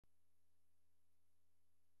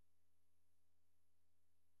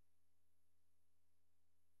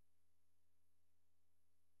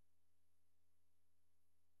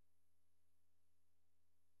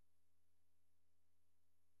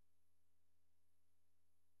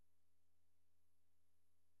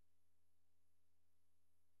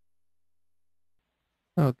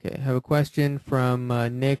Okay, I have a question from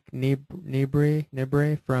Nick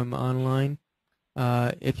Nibre from online.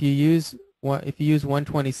 If you use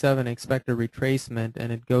 127, expect a retracement,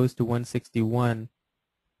 and it goes to 161,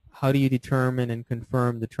 how do you determine and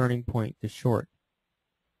confirm the turning point to short?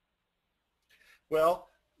 Well,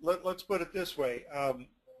 let's put it this way.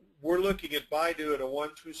 We're looking at Baidu at a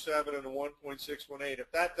 127 and a 1.618.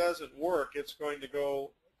 If that doesn't work, it's going to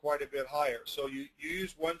go quite a bit higher. So you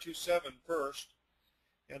use 127 first,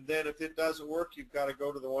 and then if it doesn't work, you've got to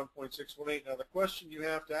go to the 1.618. Now the question you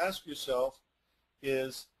have to ask yourself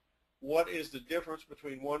is, what is the difference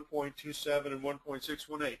between 1.27 and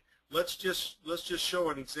 1.618? Let's just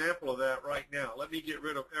show an example of that right now. Let me get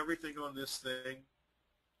rid of everything on this thing.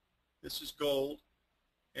 This is gold,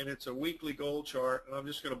 and it's a weekly gold chart, and I'm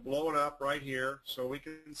just going to blow it up right here so we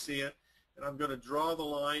can see it, and I'm going to draw the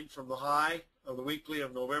line from the high of the weekly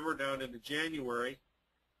of November down into January,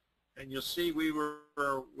 and you'll see we were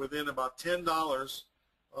within about $10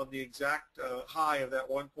 on the exact high of that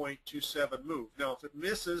 1.27 move. Now, if it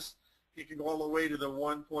misses, it can go all the way to the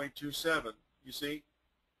 1.27, you see,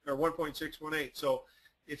 or 1.618. So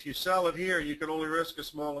if you sell it here, you can only risk a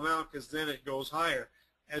small amount because then it goes higher.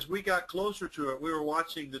 As we got closer to it, we were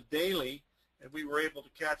watching the daily, and we were able to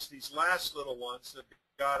catch these last little ones that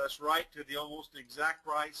got us right to the almost exact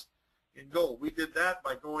price in gold. We did that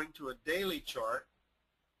by going to a daily chart,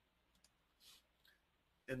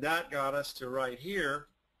 and that got us to right here,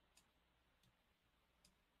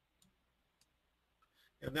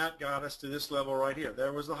 and that got us to this level right here.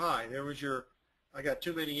 There was the high. There was your, I got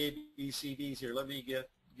too many ABCDs here. Let me get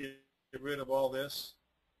rid of all this,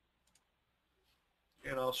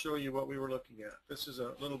 and I'll show you what we were looking at. This is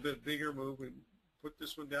a little bit bigger move. We put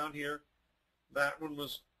this one down here. That one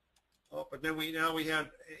was up, but then now we had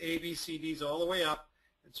ABCDs all the way up,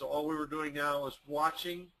 and so all we were doing now was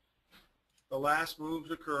watching the last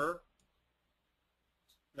moves occur.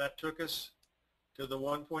 That took us to the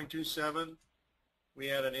 1.27. We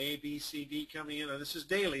had an ABCD coming in. Now this is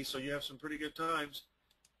daily, so you have some pretty good times.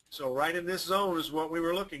 So right in this zone is what we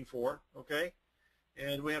were looking for, okay?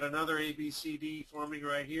 And we had another ABCD forming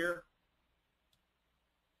right here.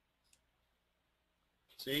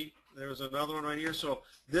 See, there's another one right here. So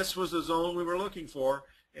this was the zone we were looking for,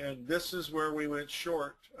 and this is where we went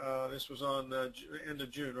short. This was on the end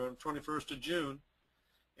of June, on 21st of June,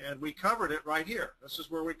 and we covered it right here. This is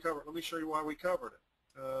where we covered. Let me show you why we covered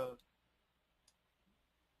it.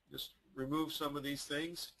 Just remove some of these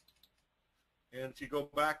things, and if you go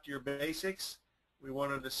back to your basics, we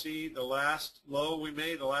wanted to see the last low we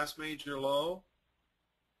made, the last major low,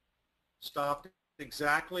 stopped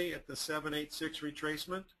exactly at the 786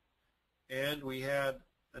 retracement, and we had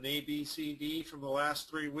an ABCD from the last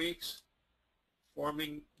 3 weeks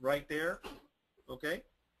forming right there, okay?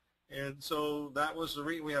 And so that was the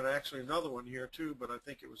we had actually another one here too, but I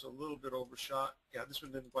think it was a little bit overshot. Yeah, this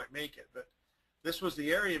one didn't quite make it, but this was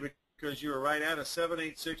the area because you were right at a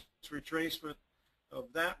 786 retracement of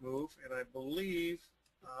that move, and I believe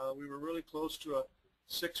we were really close to a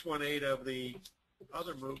 618 of the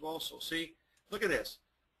other move also. See, look at this.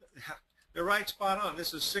 They're right spot on.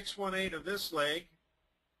 This is 618 of this leg,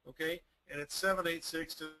 okay, and it's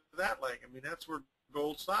 786 to that leg. I mean, that's where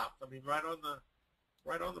gold stopped. I mean, right on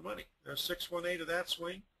the money. There's 618 of that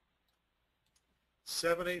swing,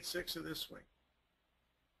 786 of this swing.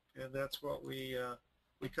 And that's what we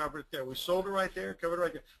covered there. We sold it right there, covered it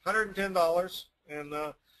right there. $110, and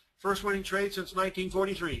first winning trade since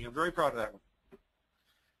 1943. I'm very proud of that one.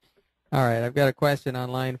 All right, I've got a question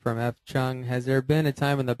online from F. Chung. Has there been a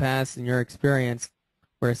time in the past, in your experience,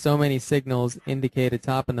 where so many signals indicate a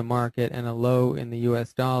top in the market and a low in the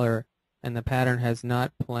U.S. dollar, and the pattern has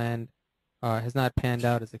not panned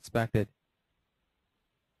out as expected?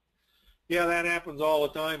 Yeah, that happens all the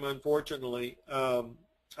time, unfortunately.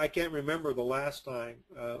 I can't remember the last time.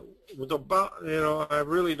 I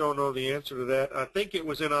really don't know the answer to that. I think it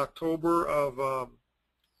was in October of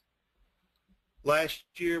last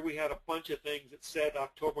year. We had a bunch of things that said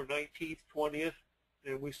October 19th, 20th,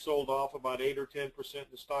 and we sold off about 8 or 10% in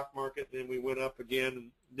the stock market. Then we went up again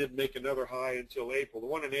and didn't make another high until April. The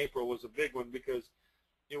one in April was a big one because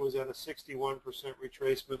it was at a 61%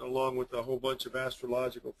 retracement along with a whole bunch of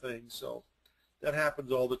astrological things. So that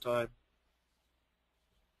happens all the time.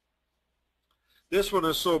 This one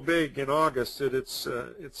is so big in August that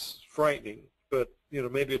it's frightening, but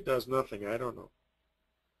maybe it does nothing. I don't know.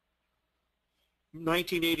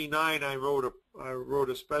 1989, I wrote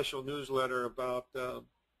a special newsletter about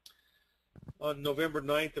on November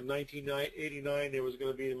 9th of 1989 there was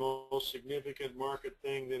going to be the most significant market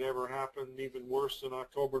thing that ever happened, even worse than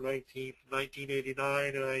October 19th,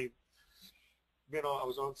 1989, and I I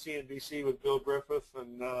was on CNBC with Bill Griffith,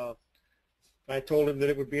 and I told him that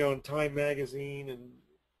it would be on Time Magazine and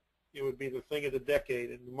it would be the thing of the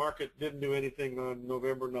decade. And the market didn't do anything on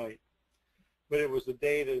November 9th, but it was the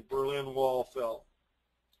day the Berlin Wall fell.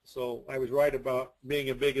 So I was right about being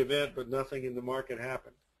a big event, but nothing in the market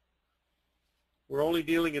happened. We're only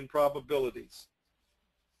dealing in probabilities.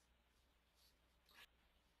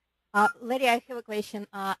 Larry, I have a question.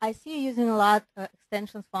 I see you using a lot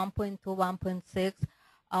extensions 1.2,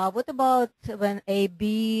 1.6. What about when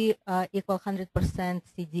AB equal 100%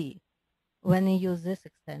 CD? When you use this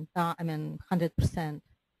extent, 100%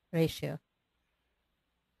 ratio.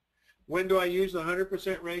 When do I use the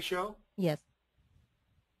 100% ratio? Yes.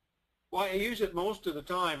 Well, I use it most of the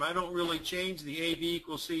time. I don't really change the AB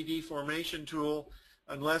equals CD formation tool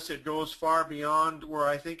unless it goes far beyond where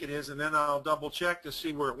I think it is, and then I'll double check to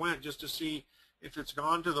see where it went, just to see if it's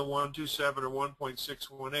gone to the 127 or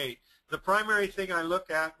 1.618. The primary thing I look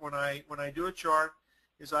at when I do a chart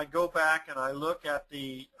is I go back and I look at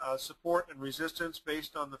the support and resistance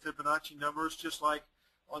based on the Fibonacci numbers, just like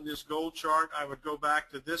on this gold chart. I would go back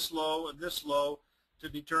to this low and this low to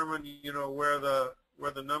determine, where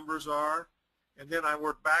the numbers are, and then I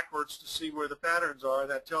work backwards to see where the patterns are.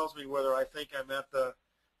 That tells me whether I think I'm at the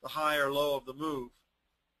high or low of the move.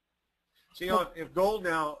 See, if gold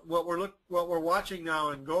now, what we're watching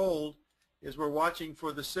now in gold is we're watching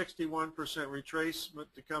for the 61% retracement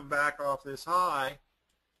to come back off this high.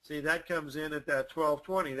 See, that comes in at that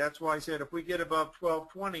 1220. That's why I said if we get above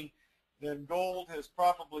 1220, then gold has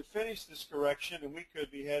probably finished this correction, and we could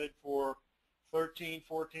be headed for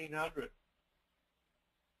 1400.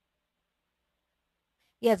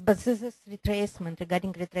 Yes, but this is retracement.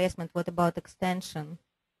 Regarding retracement, what about extension?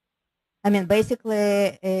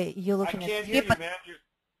 Basically, you're looking I can't at hear you, man.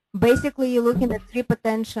 basically you're looking at three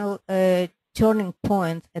potential turning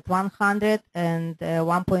points at 100 and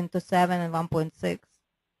 1.27 and 1.6.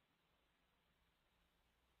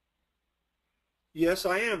 Yes,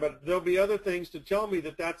 I am, but there'll be other things to tell me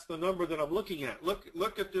that that's the number that I'm looking at.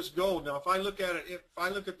 Look at this gold. Now, if I look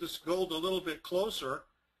at this gold a little bit closer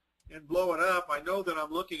and blow it up, I know that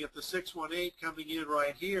I'm looking at the 618 coming in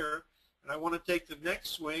right here, and I want to take the next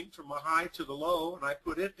swing from a high to the low, and I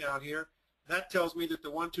put it down here. That tells me that the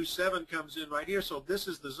 127 comes in right here. So this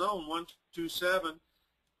is the zone, 127.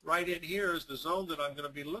 Right in here is the zone that I'm going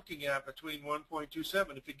to be looking at between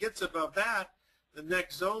 1.27. If it gets above that, the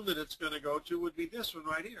next zone that it's going to go to would be this one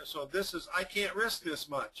right here. So this is, I can't risk this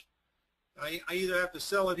much. I either have to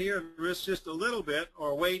sell it here and risk just a little bit,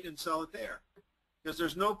 or wait and sell it there. Because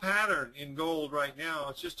there's no pattern in gold right now.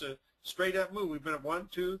 It's just a straight up move. We've been at 1,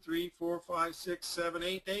 2, 3, 4, 5, 6, 7,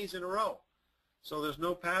 8 days in a row. So there's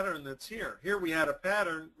no pattern that's here. Here we had a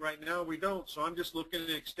pattern. Right now we don't. So I'm just looking at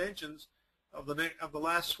extensions of the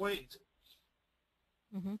last swings.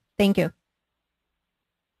 Mm-hmm. Thank you.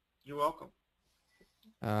 You're welcome.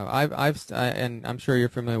 And I'm sure you're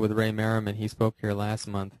familiar with Ray Merriman. He spoke here last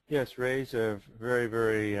month. Yes, Ray's a very,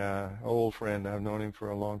 very old friend. I've known him for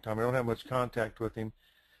a long time. I don't have much contact with him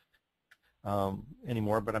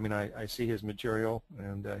anymore, but I see his material,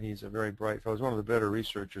 and he's a very bright fellow. He's one of the better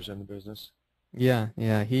researchers in the business. Yeah.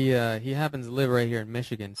 He happens to live right here in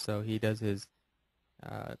Michigan, so he does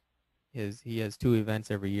he has 2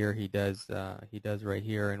 events every year. He does right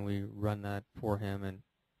here, and we run that for him, and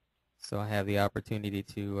so I have the opportunity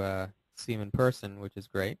to see him in person, which is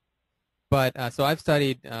great. But so I've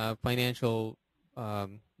studied financial,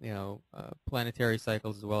 planetary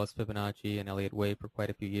cycles as well as Fibonacci and Elliott Wave for quite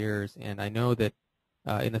a few years, and I know that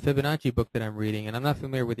in the Fibonacci book that I'm reading, and I'm not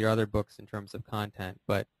familiar with your other books in terms of content,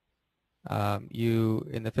 but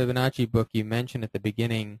in the Fibonacci book you mentioned at the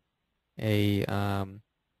beginning a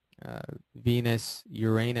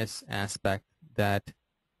Venus-Uranus aspect that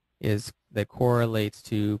correlates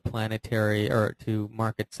to planetary or to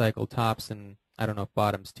market cycle tops and I don't know if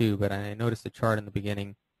bottoms too, but I noticed the chart in the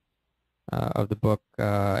beginning of the book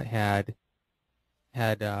had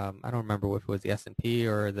I don't remember if it was the S&P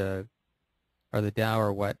or the Dow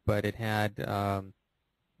or what, but it had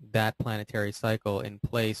that planetary cycle in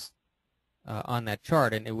place on that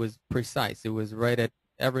chart, and it was precise. It was right at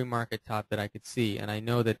every market top that I could see, and I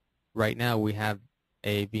know that right now we have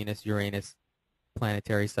a Venus-Uranus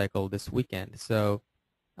planetary cycle this weekend. So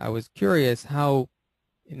I was curious how,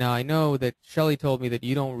 now I know that Shelley told me that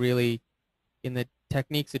you don't really, in the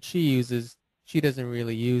techniques that she uses, she doesn't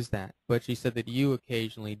really use that, but she said that you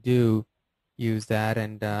occasionally do use that,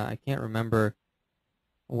 and I can't remember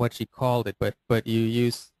what she called it, but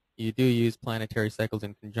you do use planetary cycles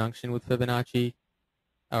in conjunction with Fibonacci,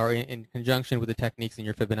 or in conjunction with the techniques in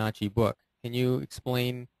your Fibonacci book. Can you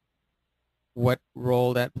explain what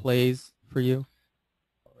role that plays for you?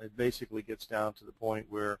 it basically gets down to the point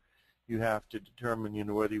where you have to determine,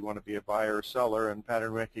 whether you want to be a buyer or seller, and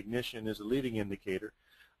pattern recognition is a leading indicator.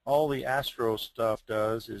 All the Astro stuff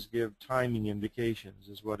does is give timing indications,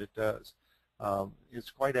 is what it does.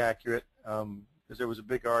 It's quite accurate, because there was a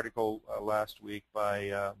big article last week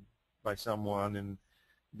by someone, and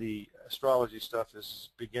the astrology stuff is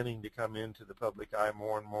beginning to come into the public eye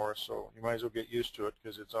more and more, so you might as well get used to it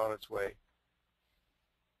because it's on its way.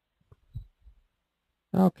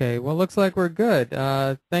 Okay, well, looks like we're good.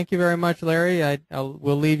 Thank you very much, Larry.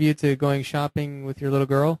 We'll leave you to going shopping with your little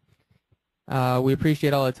girl. We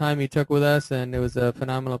appreciate all the time you took with us, and it was a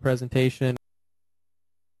phenomenal presentation.